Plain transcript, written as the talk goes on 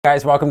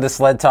Guys, welcome to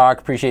Sled Talk.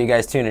 Appreciate you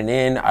guys tuning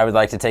in. I would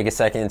like to take a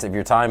second of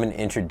your time and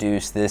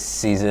introduce this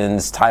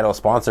season's title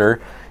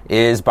sponsor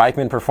is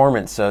Bikeman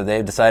Performance. So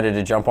they've decided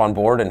to jump on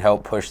board and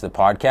help push the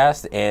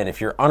podcast. And if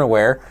you're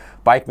unaware,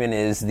 Bikeman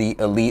is the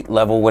elite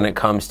level when it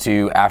comes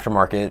to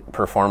aftermarket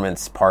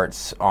performance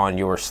parts on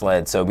your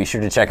sled. So be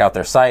sure to check out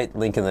their site,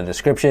 link in the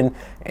description.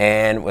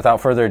 And without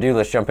further ado,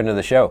 let's jump into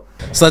the show.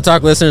 Sled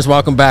Talk listeners,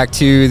 welcome back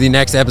to the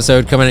next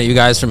episode coming at you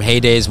guys from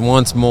Heydays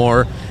once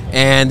more.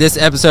 And this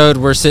episode,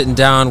 we're sitting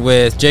down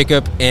with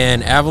Jacob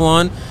and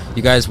Avalon.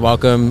 You guys,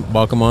 welcome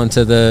on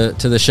to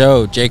the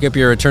show. Jacob,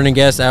 you're a returning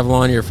guest.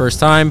 Avalon, your first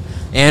time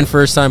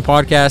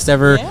podcast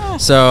ever. Yeah.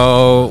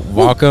 So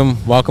welcome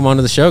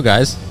onto the show,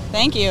 guys.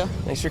 Thank you.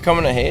 Thanks for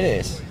coming to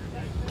Heydays.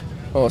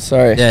 Oh,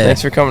 sorry. Yeah.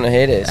 Thanks for coming to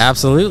Heydays.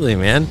 Absolutely,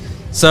 man.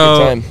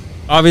 So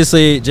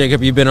obviously,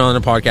 Jacob, you've been on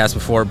a podcast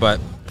before,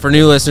 but for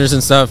new listeners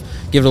and stuff,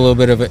 give it a little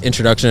bit of an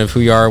introduction of who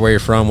you are, where you're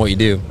from, what you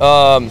do.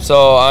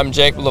 So I'm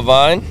Jake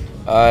Levine.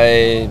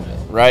 I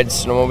ride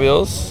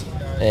snowmobiles,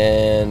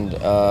 and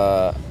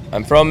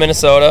I'm from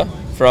Minnesota,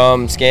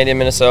 from Scandia,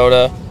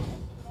 Minnesota.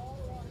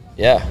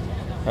 Yeah,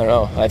 I don't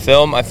know. I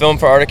film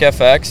for Arctic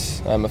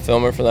FX. I'm a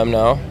filmer for them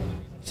now,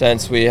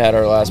 since we had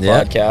our last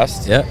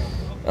podcast. Yeah.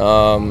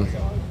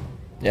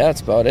 Yeah,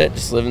 that's about it.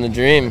 Just living the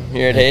dream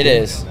here at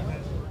Heydays.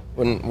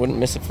 Wouldn't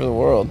miss it for the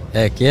world.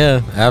 Heck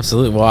yeah,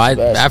 absolutely. Well,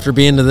 after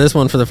being to this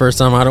one for the first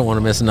time, I don't want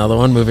to miss another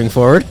one moving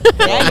forward.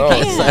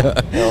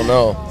 Hell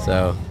no.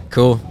 So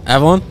cool.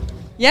 Avalon?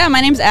 Yeah,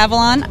 my name's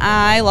Avalon.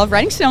 I love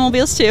riding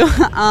snowmobiles too.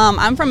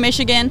 I'm from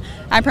Michigan.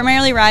 I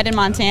primarily ride in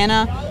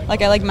Montana.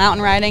 I like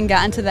mountain riding.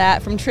 Got into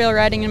that from trail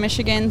riding in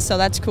Michigan, so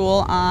that's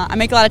cool. I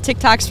make a lot of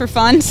TikToks for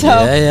fun, so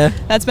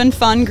that's been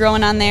fun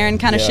growing on there and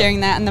kind of sharing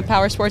that in the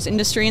power sports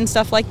industry and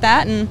stuff like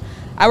that. And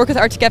I work with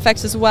Arctic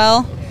FX as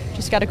well.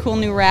 Just got a cool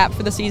new wrap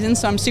for the season,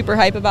 so I'm super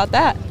hype about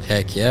that.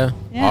 Heck yeah.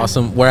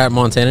 Awesome. Where at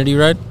Montana do you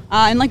ride?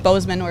 In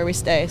Bozeman, where we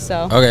stay.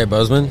 So okay,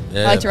 Bozeman.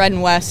 Yeah. I like to ride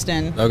in West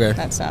and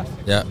that stuff.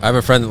 Yeah, I have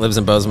a friend that lives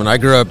in Bozeman. I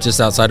grew up just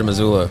outside of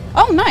Missoula.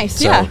 Oh, nice.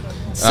 So, yeah.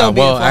 So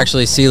well,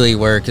 actually, Sealy,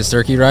 where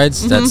Kasturkey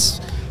rides,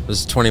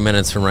 was 20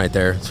 minutes from right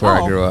there. That's where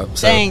I grew up.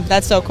 So. Dang,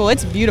 that's so cool.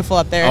 It's beautiful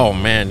up there. Oh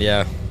man,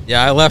 yeah.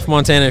 Yeah, I left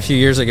Montana a few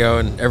years ago,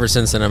 and ever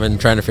since then, I've been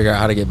trying to figure out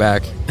how to get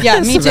back. Yeah,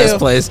 me it's the too. Best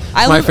place.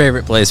 My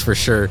favorite place for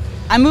sure.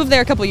 I moved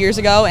there a couple years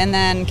ago, and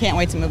then can't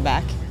wait to move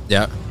back.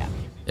 Yeah.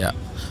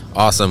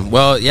 Awesome.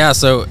 Well, yeah.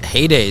 So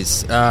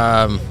Heydays,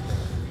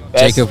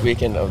 Best Jacob,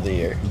 weekend of the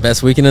year.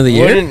 Best weekend of the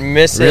year. Wouldn't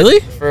miss it.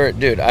 Really?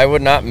 Dude, I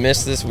would not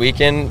miss this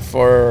weekend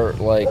for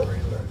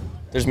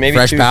There's maybe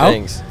Fresh two pow?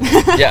 things.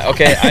 Yeah.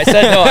 Okay. I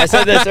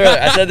said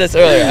this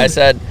earlier. I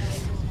said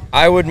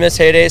I would miss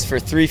Heydays for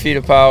 3 feet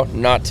of pow,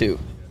 not 2.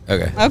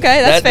 Okay.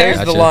 Okay, that's fair.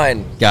 There's the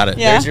line. Got it.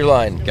 Yeah. There's your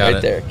line Got right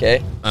it. there.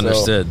 Okay.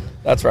 Understood. So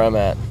that's where I'm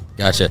at.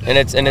 Gotcha. And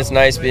it's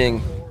nice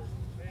being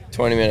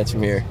 20 minutes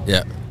from here.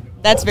 Yeah.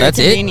 That's very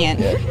convenient.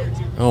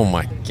 Oh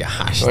my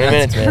gosh. 20 that's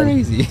minutes, man.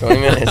 crazy. 20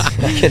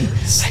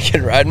 minutes. I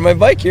can ride my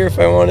bike here if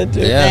I wanted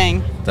to. Yeah.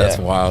 Dang. That's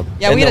wild.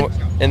 Yeah,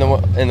 in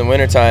the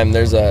wintertime,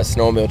 there's a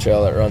snowmobile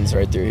trail that runs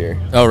right through here.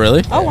 Oh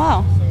really? Oh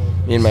wow.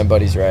 Me and my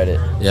buddies ride it.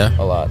 Yeah.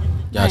 A lot.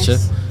 Gotcha.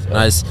 Nice.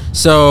 Nice.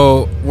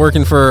 So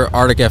working for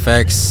Arctic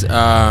FX,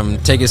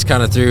 take us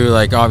kind of through,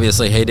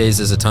 obviously Heydays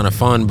is a ton of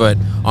fun, but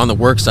on the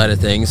work side of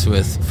things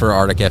for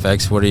Arctic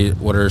FX,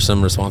 what are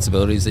some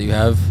responsibilities that you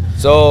have,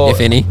 so if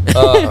any?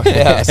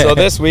 So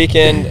this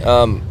weekend,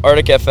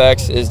 Arctic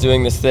FX is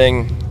doing this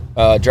thing,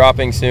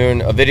 dropping soon,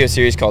 a video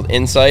series called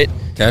Insight.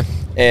 Okay.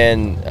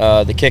 And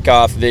the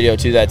kickoff video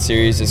to that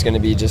series is going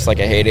to be just like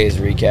a Heydays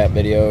recap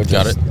video.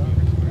 Got it.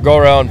 Go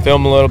around,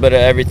 film a little bit of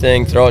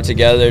everything, throw it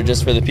together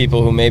just for the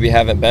people who maybe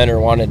haven't been or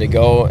wanted to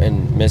go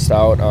and missed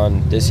out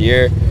on this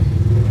year.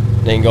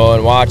 They can go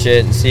and watch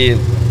it and see a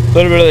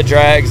little bit of the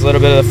drags, a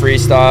little bit of the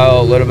freestyle,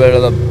 a little bit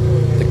of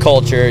the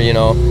culture,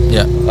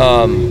 Yeah.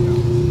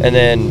 And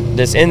then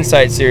this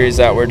Insight series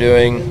that we're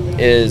doing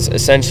is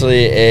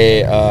essentially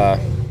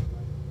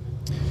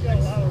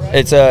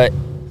it's a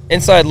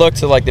inside look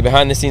to the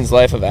behind the scenes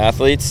life of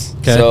athletes.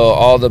 Okay. So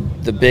all the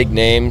big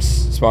names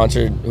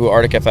sponsored, who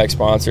Arctic FX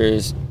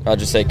sponsors, I'll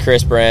just say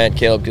Chris Brandt,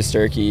 Caleb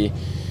Kasturkey,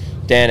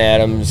 Dan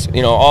Adams,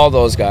 all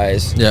those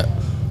guys. Yeah.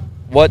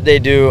 What they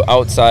do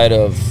outside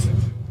of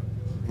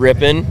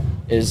ripping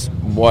is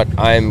what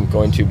I'm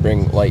going to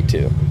bring light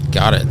to.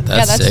 Got it.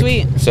 That's that's sick.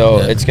 sweet. So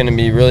it's going to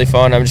be really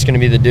fun. I'm just going to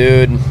be the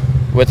dude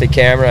with the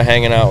camera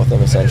hanging out with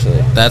them,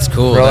 essentially. That's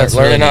cool. That's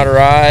learning how to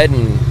ride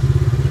and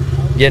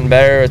getting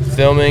better at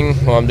filming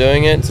while I'm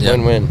doing it. It's a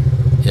win-win.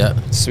 Yeah.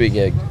 Sweet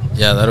gig.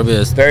 Yeah, that'll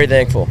be very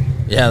thankful.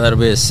 Yeah, that'll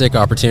be a sick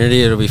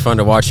opportunity. It'll be fun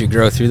to watch you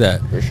grow through that.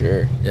 For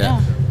sure.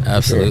 Yeah.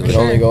 Absolutely. It can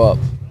only go up.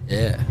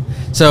 Yeah.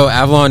 So,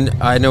 Avalon,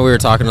 I know we were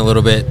talking a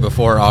little bit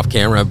before off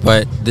camera,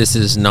 but this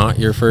is not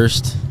your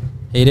first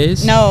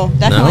Heydays? No,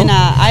 definitely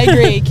not. I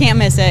agree. Can't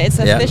miss it. It's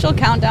the official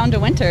countdown to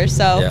winter,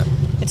 so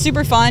it's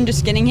super fun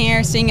just getting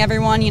here, seeing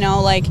everyone, you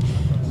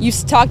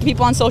talk to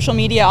people on social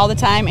media all the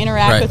time,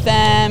 interact with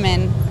them,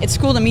 and it's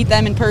cool to meet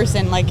them in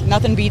person.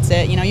 Nothing beats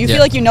it. You feel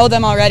like you know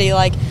them already.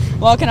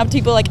 walking up to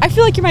people like, I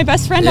feel like you're my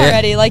best friend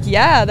already. Like,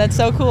 yeah, that's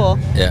so cool.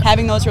 Yeah.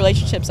 Having those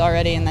relationships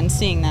already and then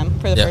seeing them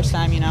for the first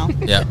time,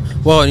 Yeah.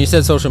 Well, and you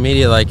said social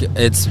media, like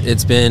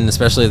it's been,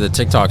 especially the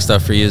TikTok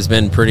stuff for you, has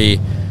been pretty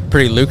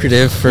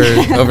lucrative for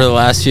over the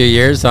last few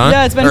years, huh?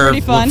 Yeah, it's been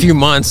pretty fun. A few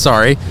months,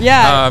 sorry.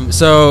 Yeah.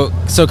 So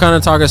kind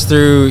of talk us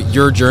through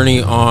your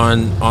journey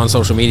on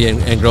social media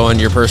and growing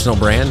your personal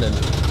brand and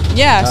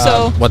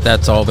so what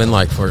that's all been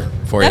like for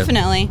you.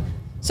 Definitely.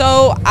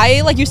 So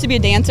I used to be a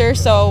dancer,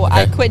 so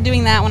I quit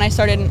doing that when I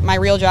started my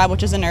real job,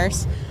 which is a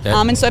nurse. Okay.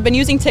 And so I've been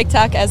using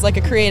TikTok as like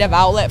a creative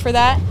outlet for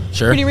that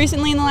pretty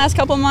recently in the last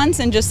couple of months,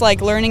 and just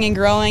like learning and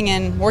growing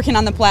and working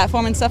on the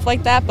platform and stuff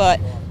like that. But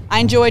I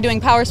enjoy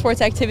doing power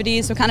sports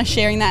activities, so kind of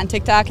sharing that on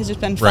TikTok has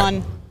just been fun.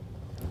 Right.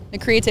 The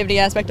creativity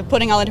aspect of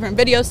putting all the different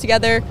videos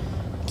together,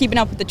 keeping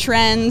up with the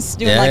trends,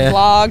 doing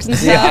vlogs and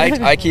stuff.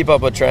 Yeah, I keep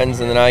up with trends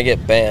and then I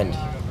get banned.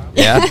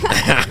 Yeah?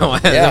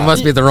 That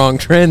must be the wrong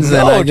trends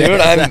then. No, dude,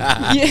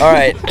 all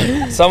right.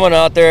 Someone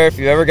out there, if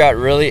you ever got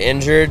really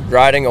injured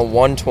riding a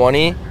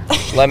 120,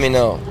 let me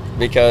know.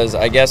 Because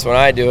I guess when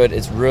I do it,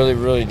 it's really,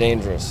 really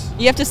dangerous.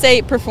 You have to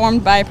say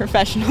performed by a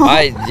professional.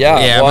 Well,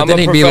 but then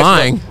he'd be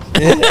lying.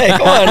 Hey,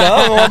 come on now,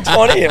 I'm a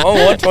 120. I'm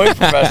a 120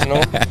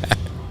 professional.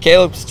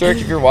 Caleb Sturck,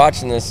 if you're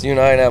watching this, you and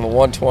I can have a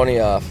 120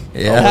 off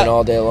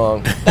all day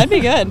long. That'd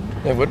be good.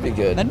 It would be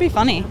good. That'd be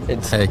funny.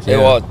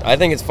 Well, I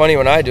think it's funny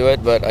when I do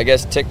it, but I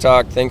guess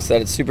TikTok thinks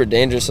that it's super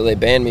dangerous, so they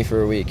banned me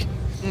for a week.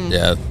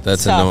 Yeah,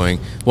 that's annoying.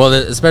 Well,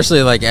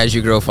 especially like as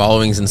you grow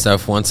followings and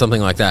stuff, once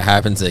something like that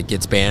happens, it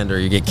gets banned or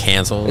you get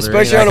canceled.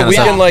 Especially on a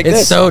weekend like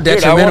this. It's so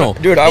detrimental.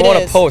 I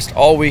want to post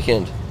all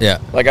weekend. Yeah.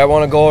 Like I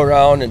want to go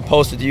around and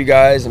post with you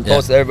guys and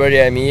post with everybody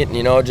I meet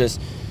and,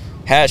 just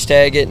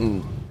hashtag it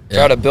and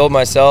try to build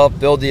myself,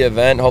 build the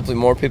event. Hopefully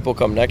more people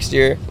come next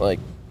year. Like,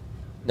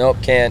 nope,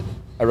 can't.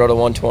 I rode a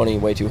 120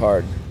 way too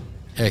hard.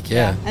 Heck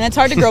yeah. And it's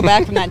hard to grow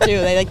back from that too.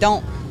 They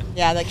don't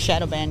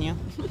shadow ban you.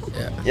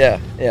 Yeah,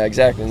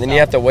 exactly. And then you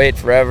have to wait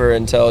forever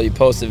until you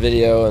post a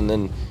video, and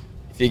then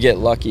if you get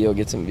lucky, you'll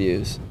get some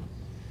views.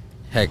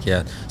 Heck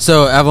yeah.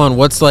 So Avalon,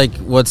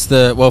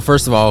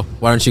 first of all,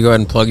 why don't you go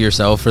ahead and plug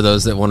yourself for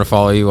those that want to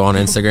follow you on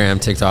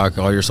Instagram, TikTok,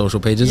 all your social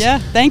pages? Yeah,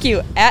 thank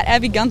you. At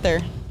Abby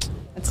Gunther.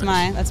 That's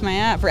my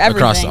app for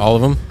everything. Across all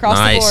of them? Across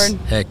the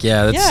board. Heck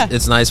yeah.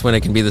 It's nice when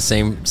it can be the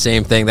same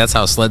thing. That's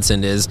how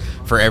SledSend is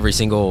for every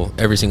single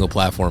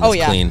platform.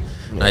 It's clean.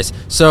 Nice.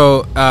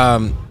 So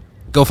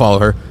go follow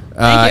her.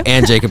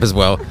 And Jacob as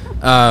well.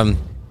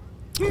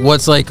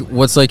 What's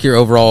like your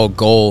overall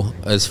goal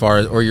as far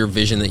as, or your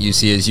vision that you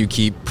see as you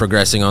keep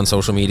progressing on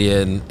social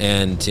media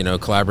and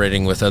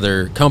collaborating with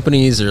other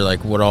companies, or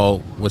like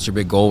what's your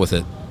big goal with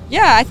it?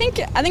 Yeah, I think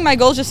my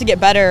goal is just to get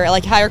better,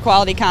 like higher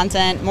quality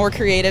content, more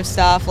creative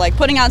stuff, like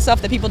putting out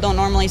stuff that people don't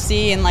normally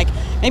see, and like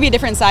maybe a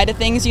different side of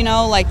things,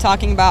 like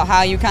talking about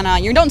how you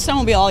don't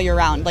snowmobile all year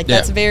round. Like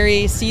that's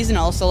very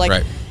seasonal. So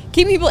like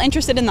keeping people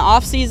interested in the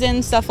off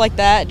season, stuff like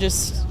that,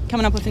 just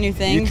coming up with new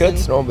things. You could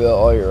snowmobile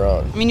all year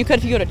round. I mean, you could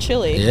if you go to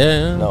Chile.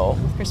 Yeah. No.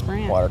 Chris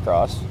Brandt.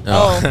 Watercross.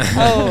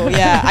 Oh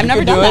yeah. I've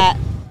never done that.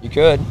 You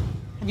could.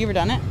 Have you ever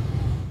done it?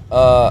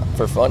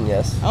 For fun,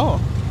 yes.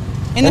 Oh.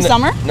 In the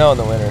summer? No, in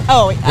the winter.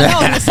 Oh, I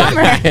know, in the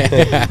summer.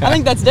 I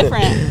think that's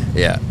different.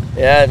 Yeah.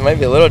 Yeah, it might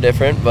be a little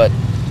different, but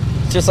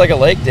it's just like a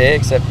lake day,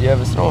 except you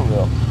have a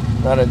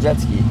snowmobile, not a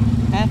jet ski.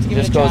 I have to give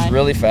it just goes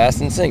really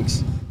fast and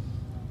sinks.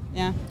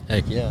 Yeah.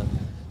 Heck yeah.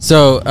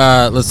 So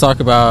let's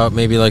talk about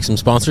maybe like some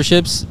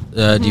sponsorships.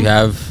 Do you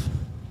have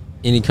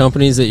any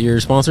companies that you're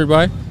sponsored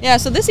by? Yeah,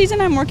 so this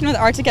season I'm working with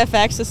Arctic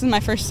FX. This is my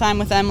first time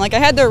with them. Like I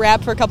had their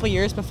wrap for a couple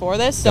years before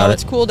this, so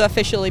it's cool to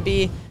officially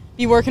be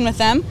working with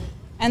them.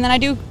 And then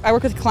I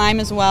work with Climb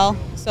as well,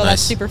 so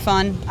that's super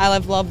fun. I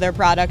love their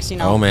products,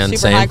 Oh man, super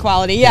same. high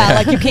quality. Yeah,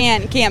 like you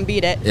can't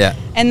beat it. Yeah.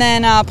 And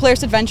then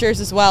Polaris Adventures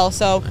as well.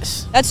 So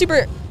that's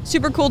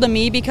super cool to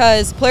me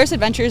because Polaris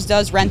Adventures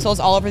does rentals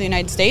all over the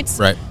United States.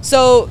 Right.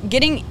 So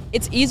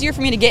it's easier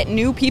for me to get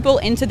new people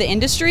into the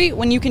industry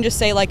when you can just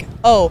say like,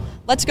 oh,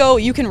 let's go,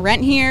 you can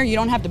rent here, you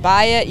don't have to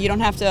buy it, you don't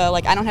have to,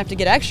 like, I don't have to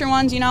get extra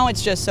ones,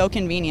 it's just so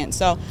convenient.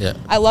 So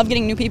I love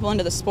getting new people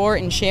into the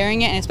sport and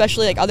sharing it, and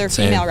especially like other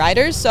female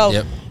riders.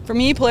 So for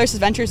me, Polaris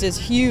Adventures is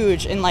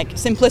huge in like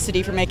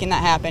simplicity for making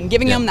that happen,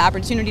 giving them the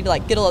opportunity to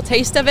like get a little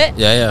taste of it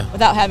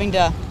without having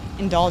to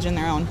indulge in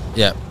their own.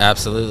 Yeah,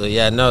 absolutely.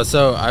 Yeah, no,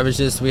 so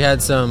we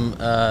had some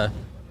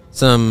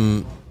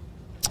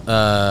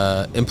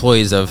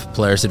employees of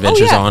Polaris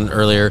Adventures on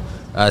earlier,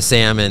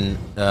 Sam and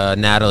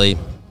Natalie,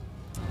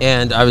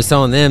 and I was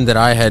telling them that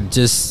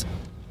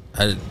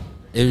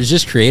it was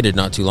just created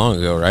not too long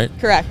ago, right?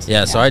 Correct.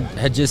 Yeah, so I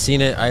had just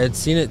seen it. I had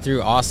seen it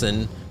through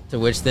Austin, to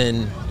which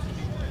then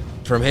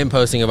from him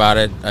posting about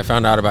it, I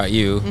found out about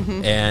you,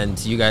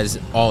 and you guys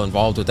all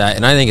involved with that.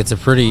 And I think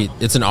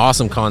it's an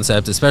awesome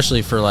concept,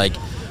 especially for the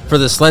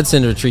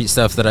SledSend retreat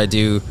stuff that I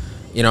do.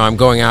 I'm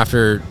going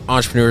after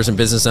entrepreneurs and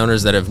business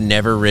owners that have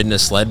never ridden a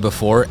sled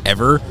before,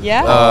 ever.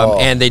 Yeah.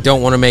 And they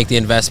don't want to make the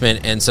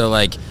investment. And so,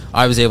 like,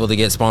 I was able to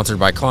get sponsored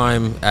by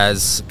Climb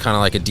as kind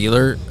of like a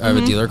dealer. I have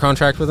a dealer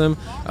contract with them,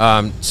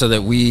 so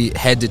that we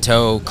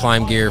head-to-toe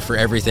Climb gear for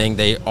everything.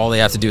 All they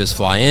have to do is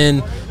fly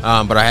in.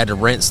 But I had to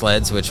rent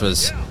sleds, which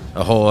was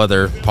a whole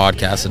other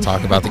podcast to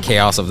talk about the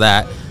chaos of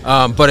that.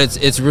 But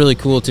it's really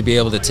cool to be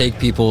able to take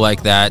people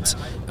like that,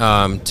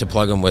 to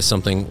plug them with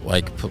something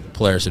like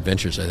Polaris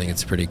Adventures. I think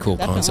it's a pretty cool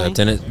concept.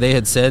 And they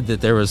had said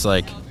that there was,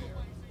 like,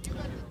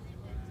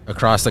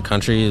 across the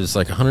country, it was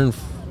like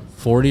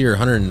 140 or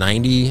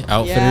 190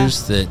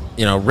 outfitters that,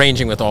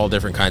 ranging with all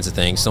different kinds of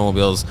things,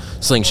 snowmobiles,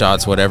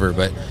 slingshots, whatever.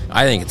 But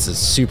I think it's a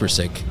super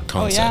sick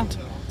concept.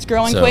 Oh, yeah. It's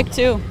growing quick,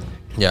 too.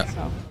 Yeah.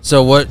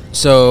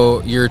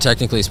 So you're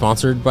technically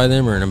sponsored by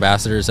them or an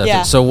ambassador? Is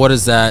that so what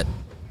is that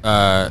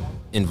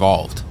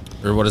involved?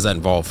 Or what does that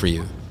involve for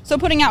you? So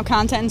putting out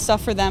content and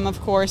stuff for them,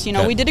 of course.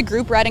 We did a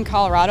group ride in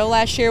Colorado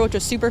last year, which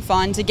was super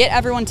fun. To get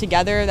everyone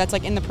together that's,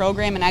 like, in the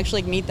program and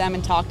actually meet them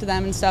and talk to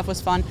them and stuff was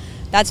fun.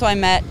 That's how I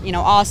met,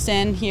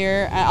 Austin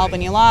here at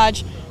Albany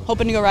Lodge,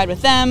 hoping to go ride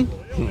with them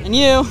and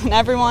you and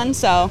everyone.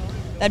 So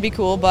that'd be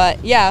cool.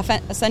 But, yeah,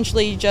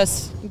 essentially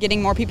just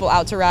getting more people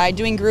out to ride,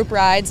 doing group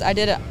rides. I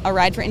did a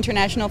ride for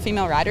International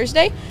Female Riders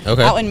Day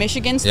out in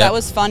Michigan. So that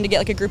was fun to get,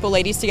 like, a group of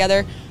ladies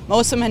together.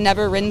 Most of them had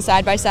never ridden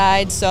side by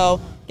side. So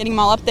getting them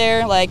all up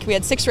there, like, we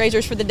had 6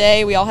 racers for the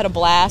day. We all had a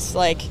blast,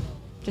 like,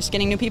 just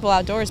getting new people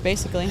outdoors,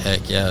 basically.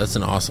 Heck yeah, that's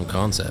an awesome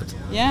concept.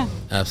 Yeah.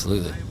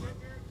 Absolutely.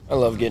 I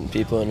love getting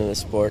people into the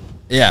sport.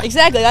 Yeah.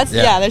 Exactly.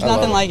 There's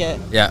nothing like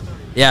it. Yeah.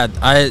 Yeah,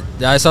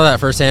 I saw that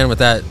firsthand with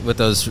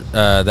those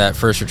that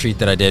first retreat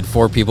that I did.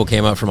 4 people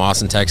came up from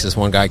Austin, Texas.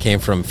 1 guy came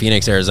from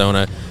Phoenix,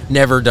 Arizona.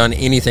 Never done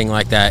anything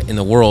like that in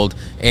the world,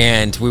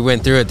 and we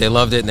went through it. They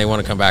loved it, and they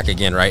want to come back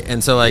again, right?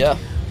 And so, like,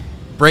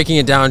 breaking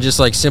it down, just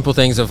like simple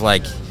things of,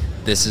 like,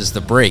 this is the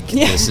brake,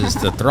 this is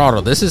the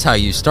throttle, this is how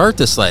you start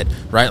the sled,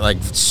 right? Like,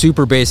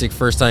 super basic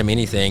first time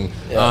anything.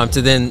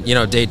 To then,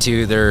 day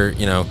 2, they're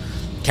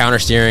counter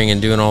steering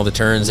and doing all the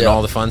turns and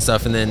all the fun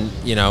stuff, and then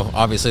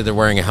obviously they're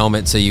wearing a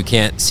helmet, so you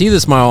can't see the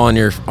smile on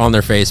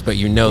their face, but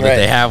that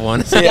they have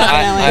one.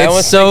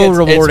 It's so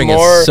rewarding.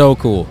 It's so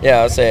cool. Yeah,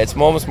 I would say it's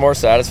almost more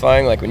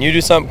satisfying. Like, when you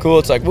do something cool,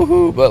 it's like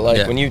woohoo. But,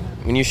 like, when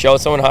you show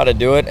someone how to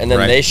do it, and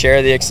then they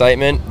share the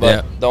excitement,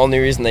 but the only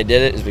reason they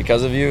did it is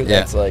because of you.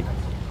 That's like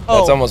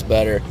that's almost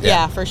better.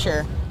 Yeah, for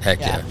sure. Heck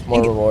yeah.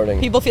 More rewarding.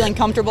 People feeling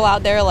comfortable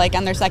out there, like,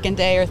 on their second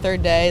day or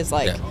third day is,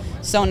 like,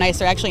 so nice.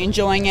 They're actually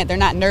enjoying it. They're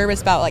not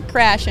nervous about, like,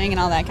 crashing and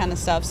all that kind of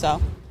stuff.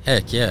 So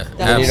heck yeah.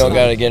 And you don't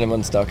got to get them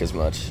unstuck as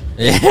much.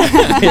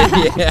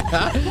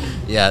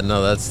 Yeah,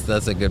 no,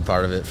 that's a good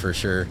part of it for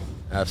sure.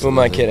 Absolutely. Who am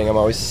I kidding? I'm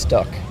always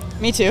stuck.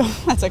 Me too.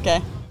 That's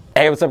okay.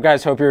 Hey, what's up,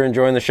 guys? Hope you're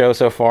enjoying the show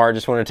so far.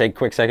 Just want to take a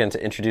quick second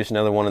to introduce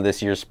another one of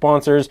this year's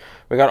sponsors.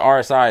 We got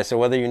RSI, so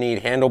whether you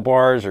need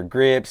handlebars or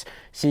grips,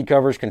 seat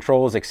covers,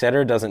 controls,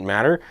 etc., doesn't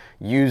matter.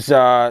 Use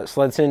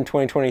SledSend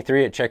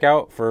 2023 at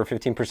checkout for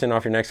 15%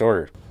 off your next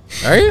order.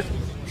 Are you?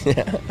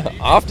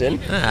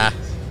 Often.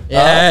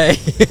 Yeah.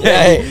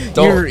 Hey,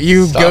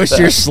 you ghost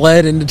your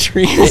sled into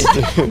trees.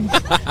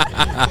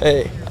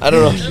 Hey, I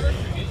don't know.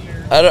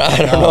 I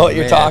don't know what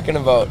you're talking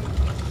about.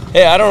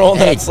 Hey, I don't own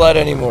that sled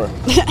anymore.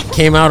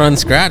 Came out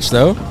unscratched,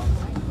 though.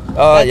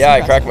 Oh, yeah,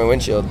 I cracked my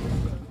windshield.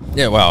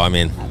 Yeah, well, I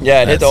mean.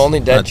 Yeah, it hit the only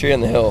dead tree on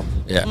the hill.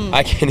 Yeah.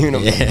 I can't even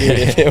imagine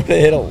if it would have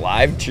hit a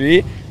live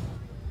tree.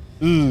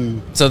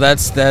 So that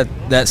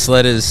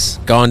sled is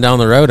gone down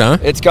the road, huh?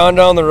 It's gone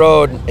down the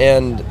road,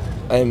 and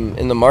I'm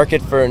in the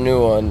market for a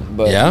new one.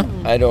 But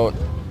I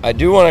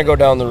do want to go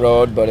down the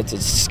road, but it's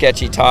a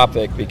sketchy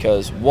topic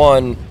because,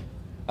 one,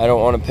 I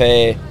don't want to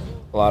pay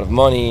a lot of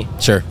money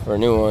for a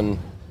new one.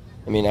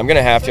 I mean, I'm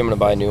going to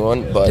buy a new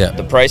one, but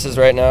the prices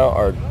right now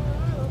are...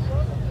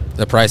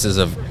 The prices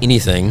of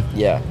anything.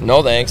 Yeah,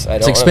 no thanks.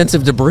 It's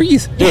expensive to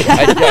breathe. Dude,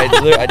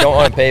 I don't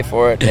want to pay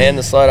for it, and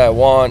the sled I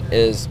want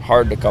is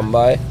hard to come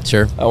by.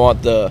 Sure. I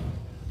want the...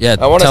 Yeah,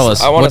 tell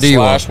us. I want what a do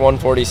Slash you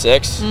want?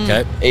 146,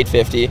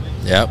 850,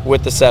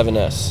 with the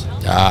 7S.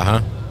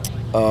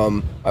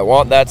 I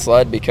want that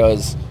sled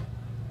because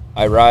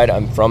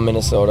I'm from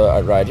Minnesota.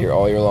 I ride here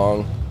all year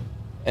long,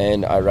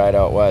 and I ride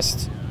out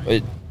west.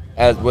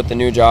 With the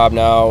new job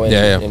now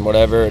and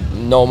whatever,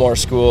 no more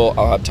school,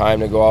 I'll have time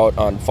to go out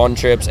on fun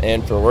trips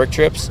and for work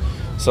trips.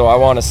 So I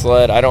want a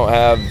sled. I don't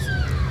have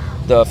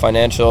the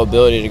financial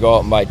ability to go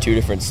out and buy 2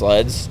 different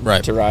sleds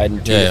to ride in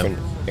 2 different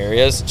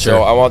areas. Sure.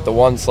 So I want the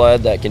one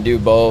sled that can do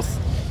both,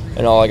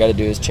 and all I got to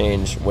do is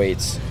change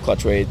weights,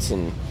 clutch weights,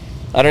 and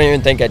I don't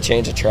even think I'd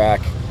change a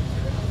track.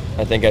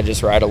 I think I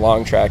just ride a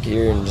long track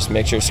here and just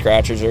make sure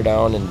scratchers are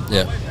down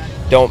and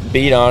don't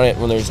beat on it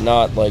when there's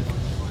not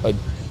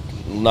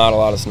a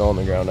lot of snow on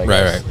the ground, I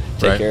guess.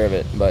 Take care of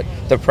it. But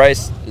the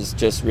price is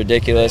just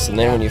ridiculous, and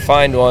then when you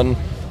find one,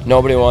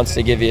 nobody wants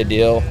to give you a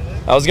deal.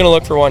 I was going to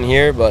look for one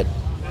here, but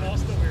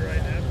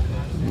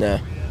nah.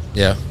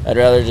 Yeah. I'd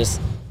rather if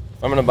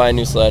I'm going to buy a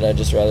new sled, I'd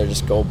just rather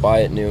go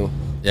buy it new.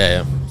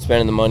 Yeah. Spend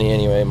spending the money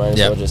anyway. Might as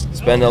Yep. well just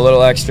spend a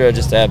little extra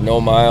just to have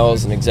no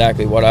miles and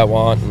exactly what I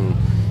want. And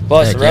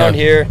plus, Heck around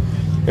yeah. here,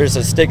 there's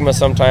a stigma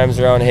sometimes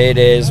around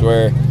heydays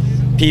where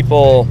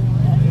people,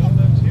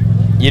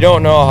 you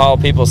don't know how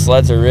people's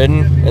sleds are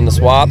ridden in the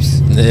swaps.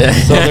 Yeah.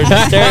 So there's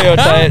a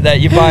stereotype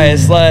that you buy a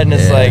sled and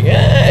it's Yeah. like,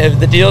 if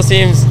the deal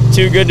seems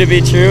too good to be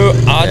true,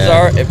 odds Yeah.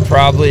 are it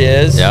probably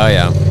is. Yeah,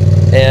 yeah.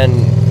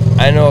 And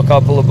I know a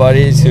couple of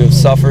buddies who have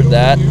suffered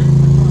that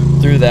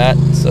through that.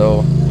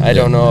 So I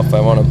don't know if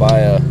I want to buy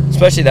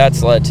especially that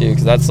sled too,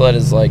 because that sled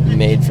is like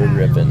made for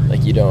ripping.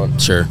 Like you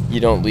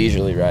don't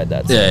leisurely ride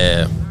that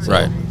sled. Yeah. So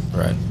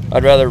Right.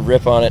 I'd rather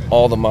rip on it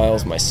all the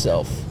miles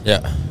myself.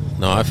 Yeah.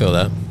 No, I feel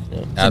that.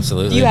 Yeah.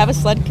 Absolutely. Do you have a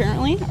sled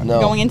currently No.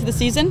 going into the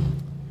season?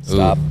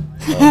 Stop.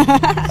 No.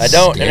 I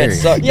don't, and it Scary.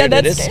 sucks. Yeah, Dude,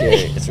 that's it is scary.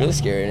 It's really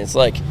scary, and it's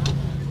like,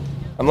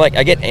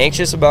 I get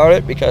anxious about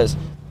it because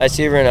I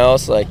see everyone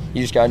else, like,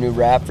 you just got a new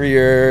wrap for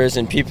yours,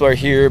 and people are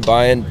here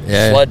buying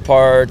sled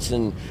parts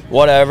and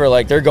whatever.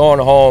 Like, they're going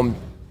home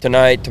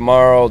tonight,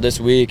 tomorrow, this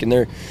week, and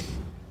they're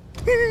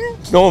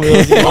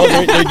snowmobiles,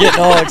 they're getting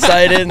all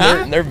excited,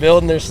 and they're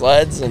building their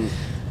sleds, and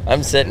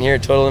I'm sitting here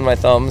twiddling my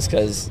thumbs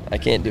because I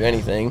can't do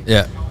anything.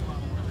 Yeah.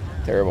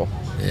 Terrible.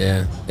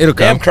 Yeah. It'll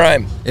come. Damn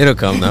crime. It'll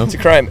come, though. It's a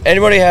crime.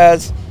 Anybody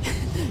has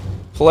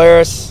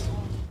Polaris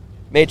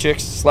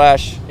Matrix /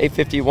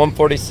 850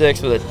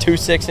 146 with a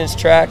 2.6-inch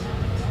track,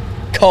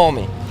 call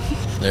me.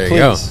 There you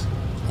Please.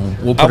 go.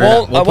 We'll I put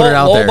won't it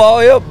out there.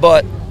 lowball you,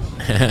 but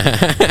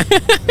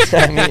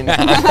I mean,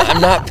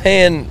 I'm not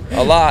paying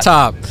a lot.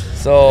 Top.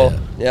 So,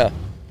 yeah.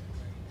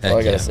 That's all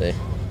I Heck got to yeah. say.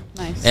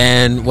 Nice.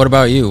 And what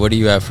about you? What do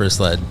you have for a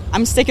sled?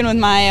 I'm sticking with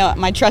my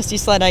my trusty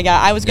sled I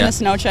got. I was going to Yeah.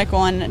 snow check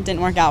one. It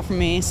didn't work out for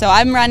me. So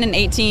I'm running an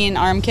 18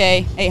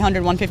 RMK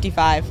 800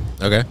 155.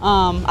 Okay.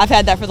 I've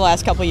had that for the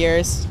last couple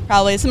years.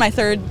 Probably this is my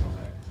third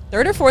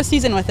or fourth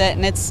season with it,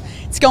 and it's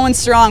going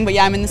strong. But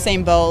yeah, I'm in the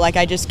same boat. Like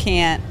I just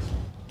can't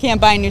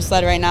buy a new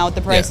sled right now.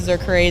 The prices are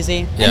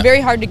crazy Yeah. and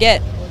very hard to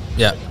get.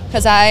 Yeah.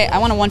 Because I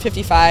want a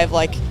 155.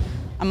 Like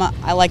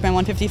I like my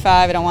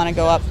 155. I don't want to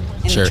go up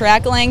in Sure.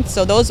 track length.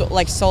 So those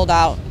like sold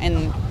out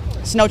and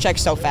snow check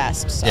so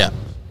fast. So, Yeah.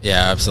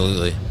 Yeah,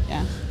 absolutely.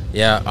 Yeah.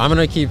 Yeah, I'm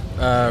going to keep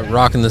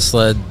rocking the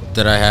sled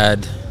that I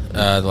had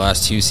the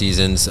last 2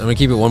 seasons. I'm going to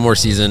keep it one more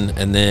season,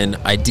 and then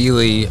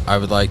ideally I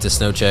would like to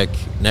snow check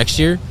next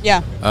year.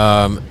 Yeah.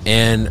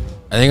 And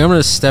I think I'm going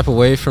to step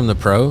away from the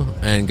Pro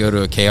and go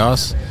to a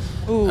Chaos.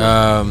 Ooh.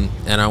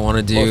 And I want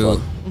to do... More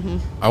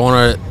fun. I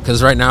want to...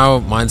 Because right now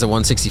mine's a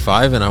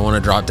 165, and I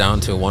want to drop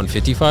down to a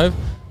 155,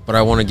 but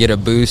I want to get a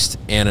boost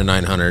and a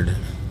 900. I'm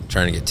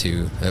trying to get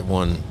 2 at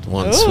one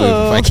swoop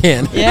if I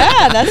can.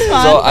 Yeah, that's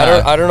fun. So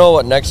I don't know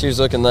what next year's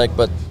looking like,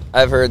 but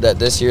I've heard that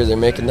this year they're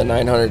making the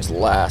 900s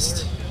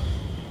last.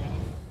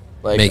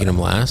 Like Making them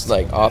last?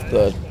 Like off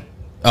the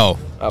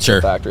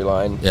Sure. factory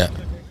line. Yeah.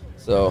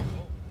 So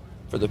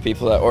for the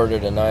people that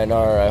ordered a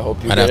 9R, I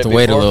hope you I'd get have it to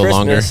wait a before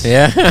little Christmas. longer.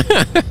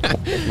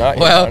 Yeah. If not,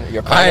 Well,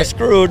 you're kind of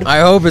screwed. I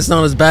hope it's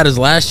not as bad as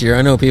last year.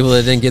 I know people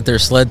that didn't get their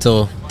sled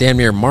till damn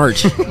near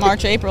March.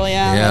 March, April,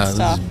 yeah. Yeah, That's this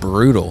tough. is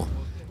brutal.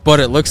 But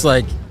it looks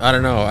like, I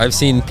don't know, I've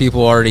seen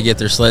people already get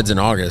their sleds in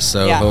August,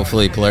 so Yeah.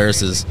 hopefully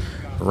Polaris is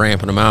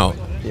ramping them out.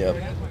 Yep.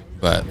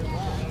 But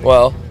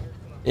Well,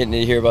 didn't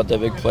you hear about that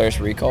big Polaris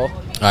recall?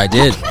 I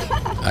did.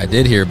 I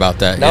did hear about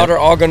that. Now Yep. they're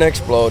all going to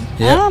explode.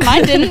 Yep. Oh,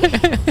 mine didn't.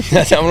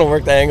 That's how I'm going to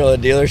work the angle of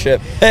the dealership.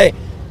 Hey,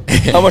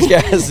 how much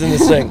gas is in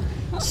this thing?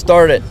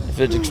 Start it. If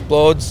it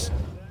explodes,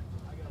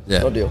 Yeah.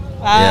 no deal.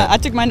 Yeah. I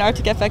took mine to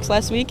Arctic FX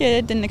last week.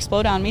 It didn't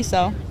explode on me,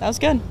 so that was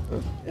good.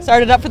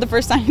 Started up for the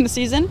first time in the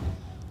season.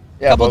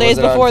 Yeah, Couple but days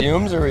was it before- on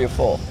fumes or were you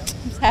full? It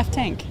was half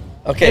tank.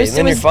 Okay, It was-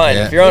 then it you're was- fine.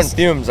 Yeah. If you're on It was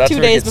fumes, that's 2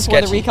 where it days gets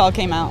before the sketchy. recall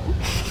came out.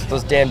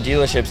 Those damn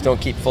dealerships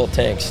don't keep full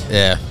tanks.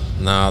 Yeah.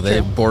 No, they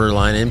True.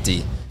 borderline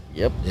empty.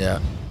 Yep. Yeah,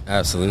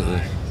 absolutely.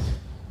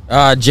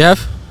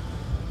 Jeff,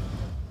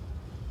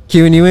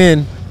 queuing you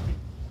in.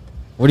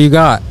 What do you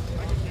got?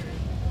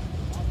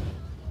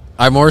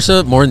 More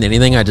than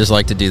anything, I just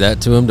like to do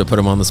that to him to put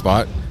him on the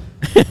spot.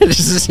 Just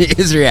to see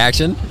his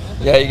reaction.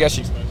 Yeah, you guys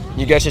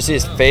should see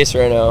his face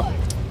right now.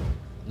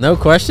 No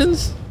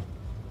questions?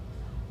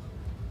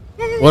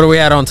 What are we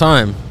at on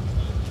time?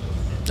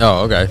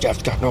 Oh, okay.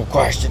 Jeff's got no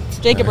questions.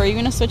 Jacob, are you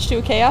going to switch to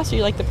a Chaos or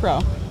you like the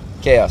Pro?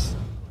 Chaos.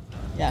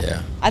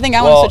 Yeah. I think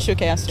I want to switch to a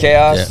Chaos too.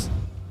 Chaos. Yeah.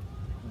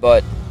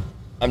 But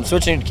I'm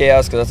switching to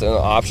Chaos because that's an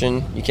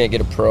option. You can't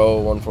get a Pro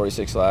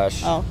 146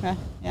 slash. Oh, okay.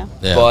 Yeah.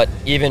 Yeah. But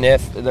even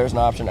if there's an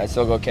option, I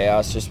still go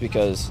Chaos just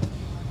because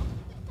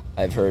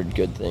I've heard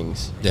good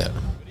things. Yeah.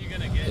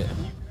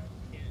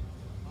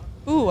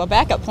 Ooh, a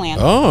backup plan.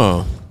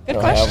 Oh, Good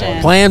don't have question.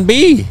 one. Plan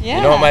B. Yeah.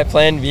 You know what my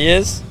plan B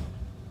is?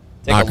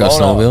 Take Not a go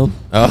loan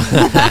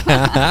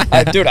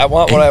snowmobile. Oh. Dude, I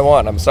want what I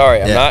want. I'm sorry.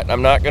 Yeah.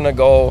 I'm not gonna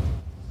go.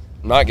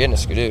 I'm not getting a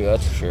Skidoo,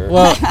 that's for sure.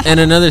 Well, and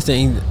another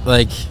thing,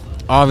 like,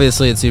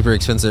 obviously it's super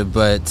expensive,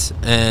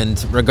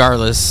 and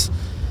regardless,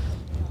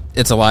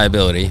 it's a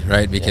liability,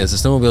 right? Because the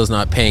snowmobile is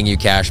not paying you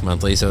cash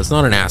monthly, so it's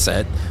not an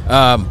asset.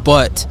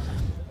 But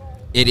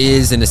it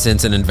is in a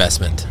sense an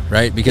investment,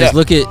 right? Because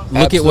look at what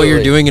you're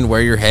absolutely. doing and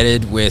where you're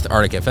headed with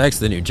Arctic FX,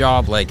 the new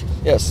job. Like,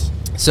 Yes.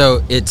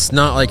 so it's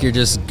not like you're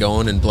just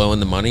going and blowing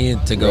the money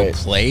to go Right.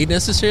 play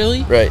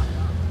necessarily. Right.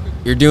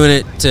 You're doing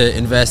it to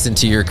invest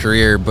into your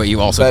career, but you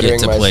also Bettering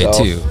get to play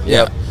myself. too.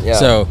 Yep. Yeah.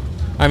 So,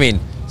 I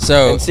mean,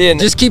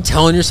 just keep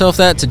telling yourself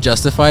that to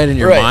justify it in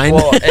your Right. mind.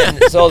 Well,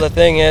 and so the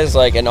thing is,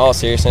 like, in all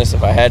seriousness,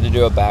 if I had to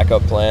do a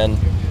backup plan,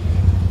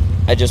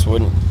 I just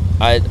wouldn't.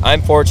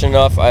 I'm fortunate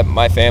enough.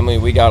 My family,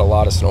 we got a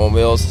lot of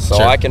snowmobiles, so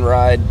Sure. I can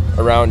ride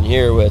around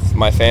here with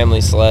my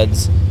family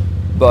sleds.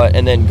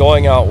 And then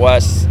going out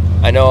west,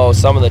 I know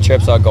some of the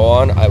trips I'll go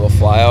on, I will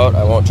fly out.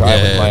 I won't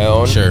drive with my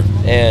own. Sure.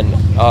 And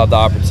I'll have the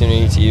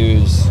opportunity to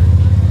use,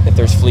 if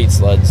there's fleet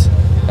sleds,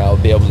 I'll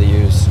be able to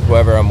use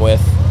whoever I'm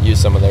with, use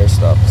some of their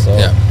stuff.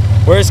 So,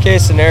 worst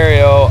case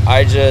scenario,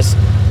 I just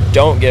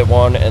don't get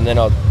one, and then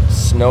I'll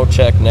snow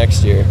check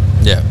next year.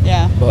 Yeah.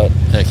 Yeah. But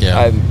Heck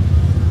yeah.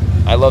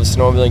 I love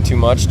snowmobiling too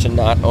much to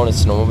not own a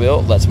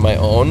snowmobile. That's my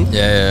own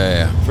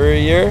Yeah. for a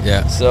year.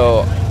 Yeah.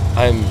 So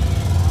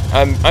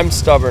I'm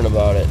stubborn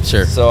about it.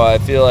 Sure. So I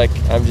feel like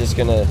I'm just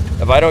gonna,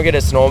 if I don't get a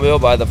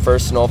snowmobile by the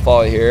first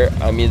snowfall here,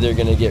 I'm either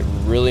gonna get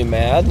really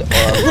mad or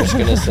I'm just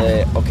gonna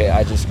say, okay,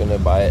 I'm just gonna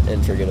buy it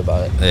and forget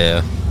about it.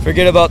 Yeah.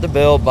 Forget about the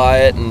bill, buy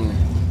it, and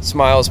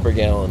smiles per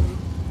gallon.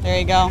 There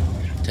you go.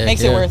 Heck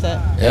Makes yeah. it worth it.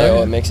 Yeah,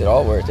 well, it makes it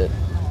all worth it.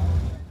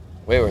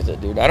 Way worth it,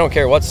 dude. I don't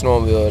care what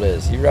snowmobile it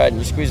is. You riding,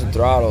 you're squeezing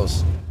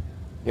throttles.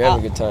 You're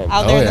having a good time.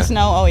 Out there in yeah. the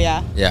snow, oh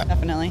yeah. Yeah.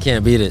 Definitely.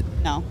 Can't beat it.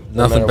 No.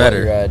 No Nothing matter what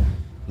you better. ride.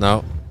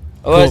 No.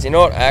 Otherwise, Cool. you know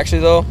what?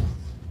 Actually, though,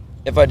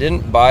 if I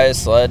didn't buy a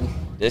sled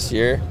this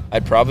year,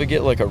 I'd probably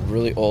get like a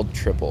really old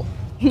triple.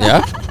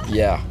 Yeah?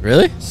 Yeah.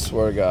 Really?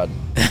 Swear to God.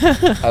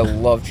 I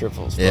love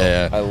triples, bro.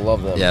 Yeah. I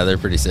love them. Yeah, they're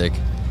pretty sick.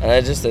 And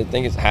I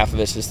think it's half of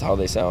it's just how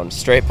they sound.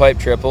 Straight pipe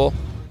triple,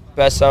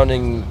 best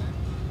sounding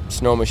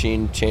snow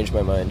machine, changed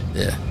my mind.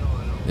 Yeah.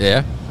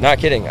 Yeah? Not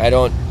kidding. I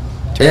don't.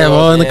 Yeah,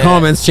 well, in the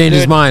comments, change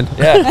his mind.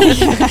 Yeah.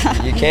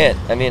 You can't.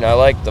 I mean, I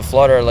like the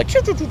flutter, like,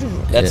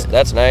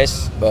 that's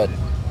nice, but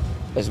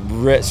a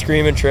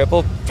screaming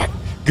triple,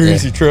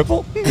 greasy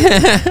triple,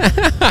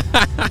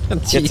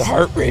 gets the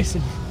heart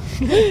racing.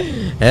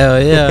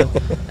 Hell yeah.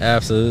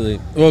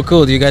 Absolutely. Well,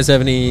 cool. Do you guys have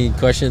any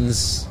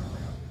questions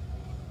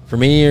for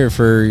me or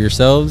for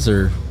yourselves?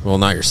 Or, well,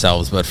 not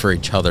yourselves, but for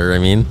each other, I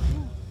mean.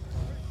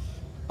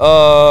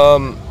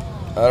 I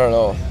don't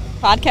know.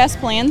 Podcast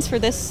plans for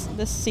this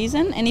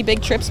season? Any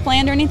big trips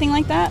planned or anything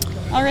like that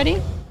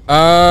already?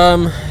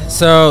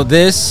 So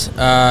this,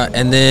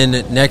 and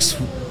then next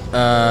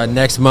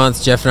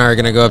month, Jeff and I are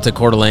going to go up to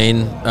Coeur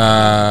d'Alene,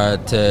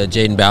 to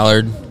Jaden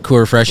Ballard,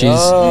 Coeur Freshies.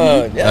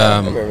 Oh, yeah, I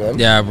remember them.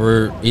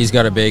 Yeah, he's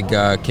got a big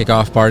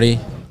kickoff party.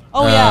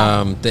 Oh,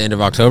 yeah. The end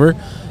of October.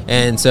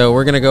 And so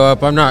we're going to go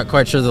up. I'm not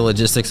quite sure the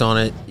logistics on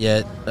it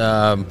yet,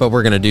 but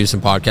we're going to do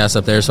some podcasts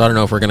up there. So I don't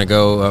know if we're going to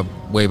go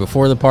way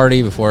before the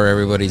party, before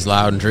everybody's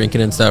loud and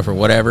drinking and stuff or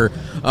whatever,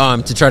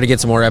 to try to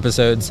get some more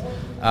episodes.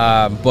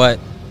 But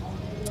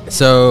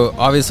so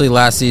obviously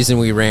last season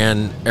we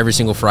ran every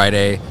single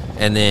Friday,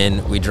 and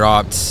then we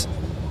dropped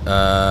 2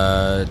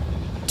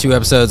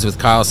 episodes with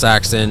Kyle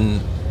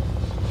Saxton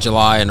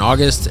July and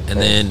August, and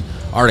then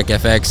Arctic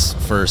FX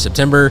for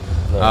September.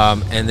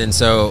 Nice. And then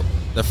so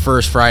the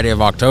first Friday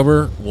of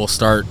October, we'll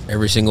start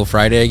every single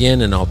Friday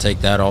again, and I'll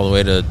take that all the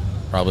way to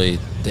probably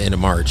the end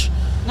of March.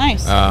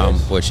 Nice.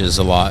 Which is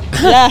a lot.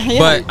 Yeah.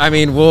 But I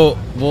mean, we'll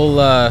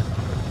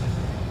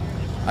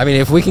I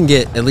mean, if we can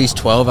get at least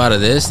 12 out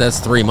of this, that's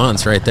 3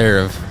 months right there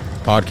of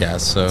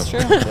podcasts. So That's true.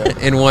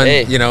 in one,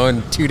 Hey.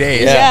 in 2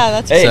 days. Yeah,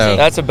 that's hey, crazy.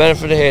 that's a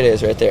benefit of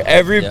heydays right there.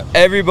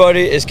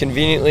 Everybody is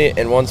conveniently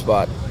in one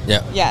spot.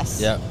 Yeah.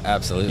 Yes. Yeah,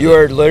 absolutely. You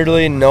are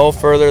literally no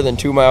further than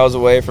 2 miles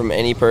away from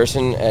any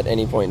person at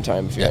any point in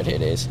time if you're at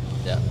heydays.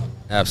 Yeah,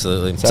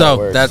 absolutely. That's how it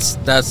So works.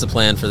 that's the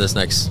plan for this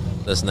next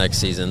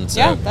season. So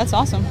Yeah, that's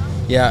awesome.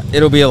 yeah,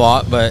 it'll be a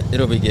lot, but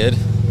it'll be good.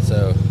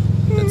 So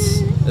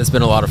it's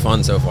been a lot of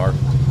fun so far.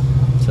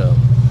 So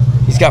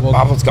He's got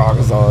Bobbles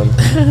goggles on.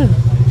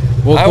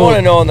 well, I cool. want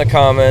to know in the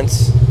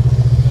comments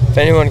if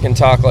anyone can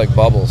talk like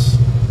Bubbles.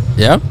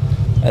 Yeah.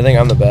 I think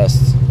I'm the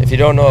best. If you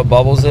don't know what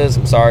Bubbles is,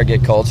 I'm sorry,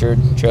 get cultured.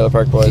 Trailer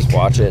Park Boys,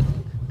 watch it.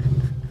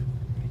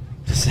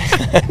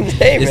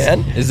 Hey,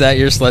 man. Is that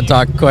your sled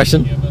talk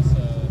question?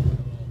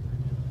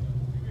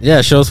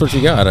 Yeah, show us what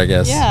you got, I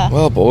guess. Yeah.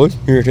 Well, boys,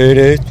 here at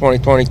Heydays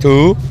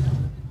 2022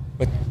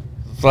 with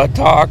Sled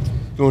Talk,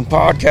 doing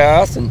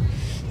podcasts, and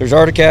there's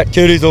Arctic Cat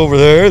kitties over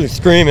there. They're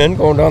screaming,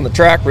 going down the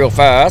track real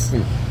fast.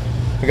 And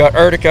we got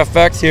Arctic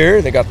FX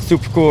here. They got the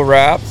super cool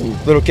wraps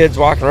and little kids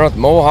walking around with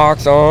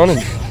mohawks on,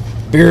 and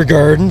beer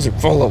gardens are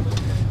full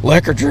of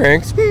liquor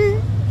drinks.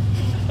 A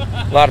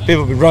lot of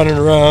people be running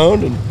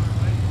around and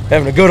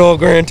having a good old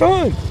grand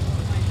time.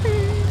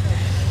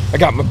 I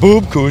got my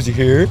boob koozie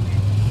here.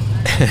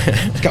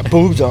 It's got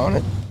boobs on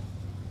it.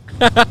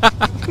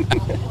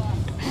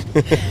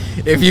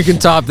 If you can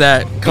top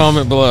that,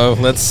 comment below.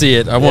 Let's see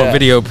it. I want Yeah.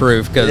 video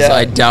proof because Yeah,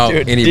 I doubt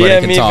dude, anybody DM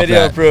can me top video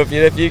that. proof.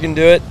 If you can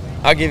do it,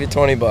 I'll give you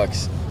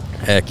 $20.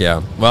 Heck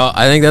yeah. Well,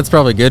 I think that's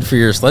probably good for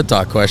your sled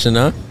talk question,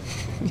 huh?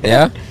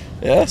 Yeah?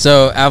 Yeah.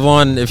 So,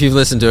 Avalon, if you've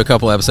listened to a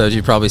couple episodes,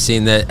 you've probably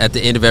seen that at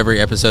the end of every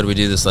episode we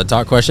do the sled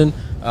talk question.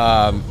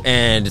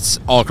 And it's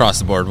all across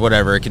the board,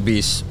 whatever. It could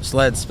be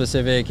sled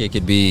specific, it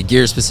could be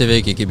gear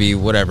specific, it could be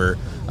whatever.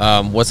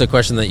 What's a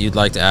question that you'd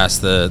like to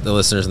ask the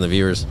listeners and the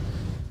viewers?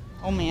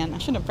 Oh man, I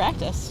should have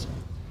practiced.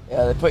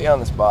 Yeah, they put you on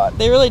the spot.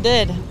 They really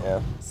did.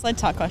 Yeah. Sled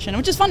talk question,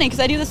 which is funny because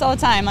I do this all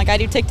the time. Like I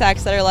do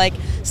TikToks that are like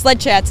sled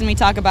chats, and we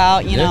talk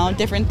about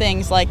different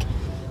things like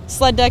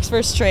sled decks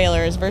versus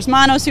trailers versus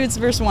mono suits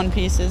versus one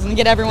pieces, and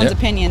get everyone's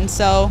opinion.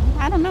 So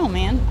I don't know,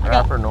 man.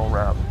 Rap or no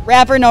rap?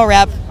 Rap or no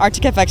rap?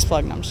 Arctic FX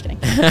plug. No, I'm just kidding.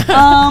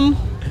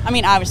 I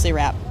mean, obviously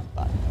rap.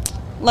 But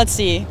let's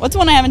see. What's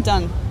one I haven't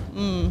done?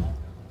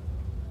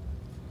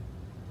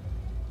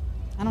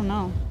 I don't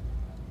know.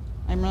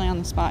 I'm really on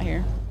the spot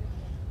here.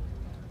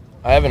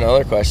 I have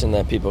another question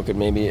that people could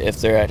maybe,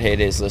 if they're at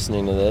Heydays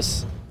listening to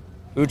this,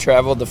 who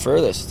traveled the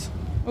furthest?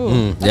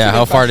 Ooh, yeah,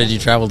 how far did you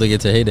travel to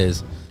get to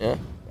Heydays? Yeah,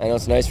 I know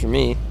it's nice for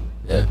me.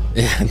 Yeah,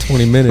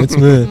 20 minutes,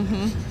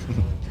 man.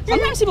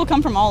 Sometimes people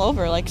come from all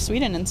over, like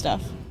Sweden and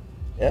stuff.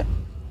 Yeah,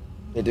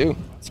 they do.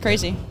 It's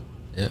crazy.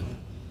 Yeah.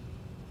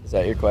 Is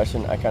that your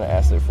question? I kind of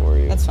asked it for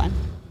you. That's fine.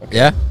 Okay.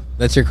 Yeah?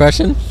 That's your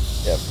question?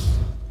 Yep.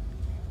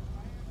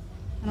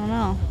 I don't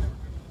know.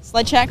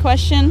 Sled chat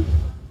question?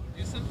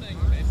 Do something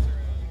based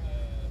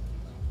around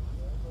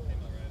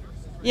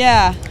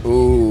Yeah,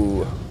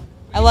 Ooh.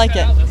 I like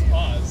it. Just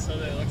pause so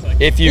that it looks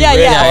like If you Yeah,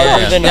 read yeah,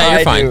 harder than yeah, I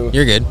you're fine. do.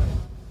 You're good.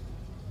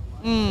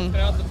 put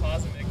out the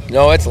pause and make them.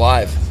 No, it's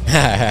live.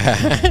 I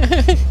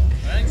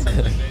think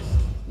something based.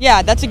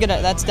 Yeah,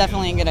 that's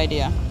definitely a good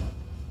idea.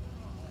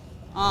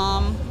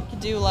 We could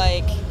do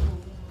like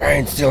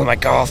Ryan's stealing my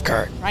golf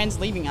cart. Ryan's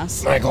leaving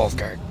us. My golf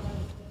cart.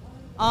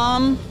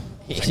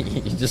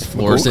 He just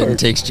floors it and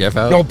takes Jeff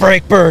out. No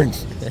brake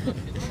burns.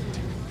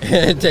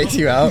 It takes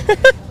you out.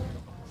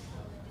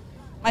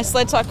 My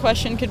sled talk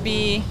question could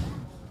be,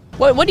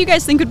 what do you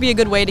guys think would be a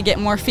good way to get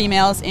more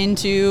females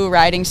into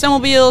riding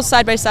snowmobiles,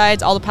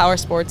 side-by-sides, all the power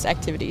sports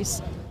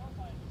activities?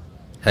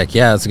 Heck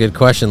yeah, that's a good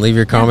question. Leave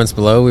your comments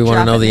below. We want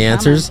to Drop know it the in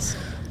answers.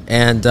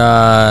 And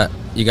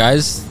you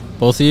guys,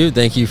 both of you,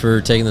 thank you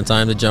for taking the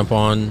time to jump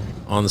on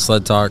the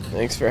Sled Talk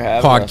Thanks for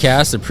having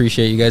podcast.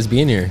 Appreciate you guys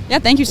being here. Yeah,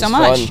 thank you so It's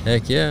much. fun.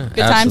 Heck yeah. Good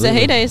times at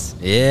absolutely. Heydays.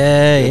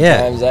 Yeah, us.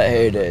 yeah. Times at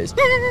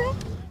Heydays.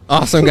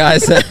 Awesome,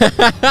 guys.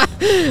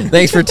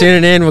 Thanks for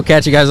tuning in. We'll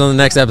catch you guys on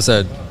the next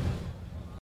episode.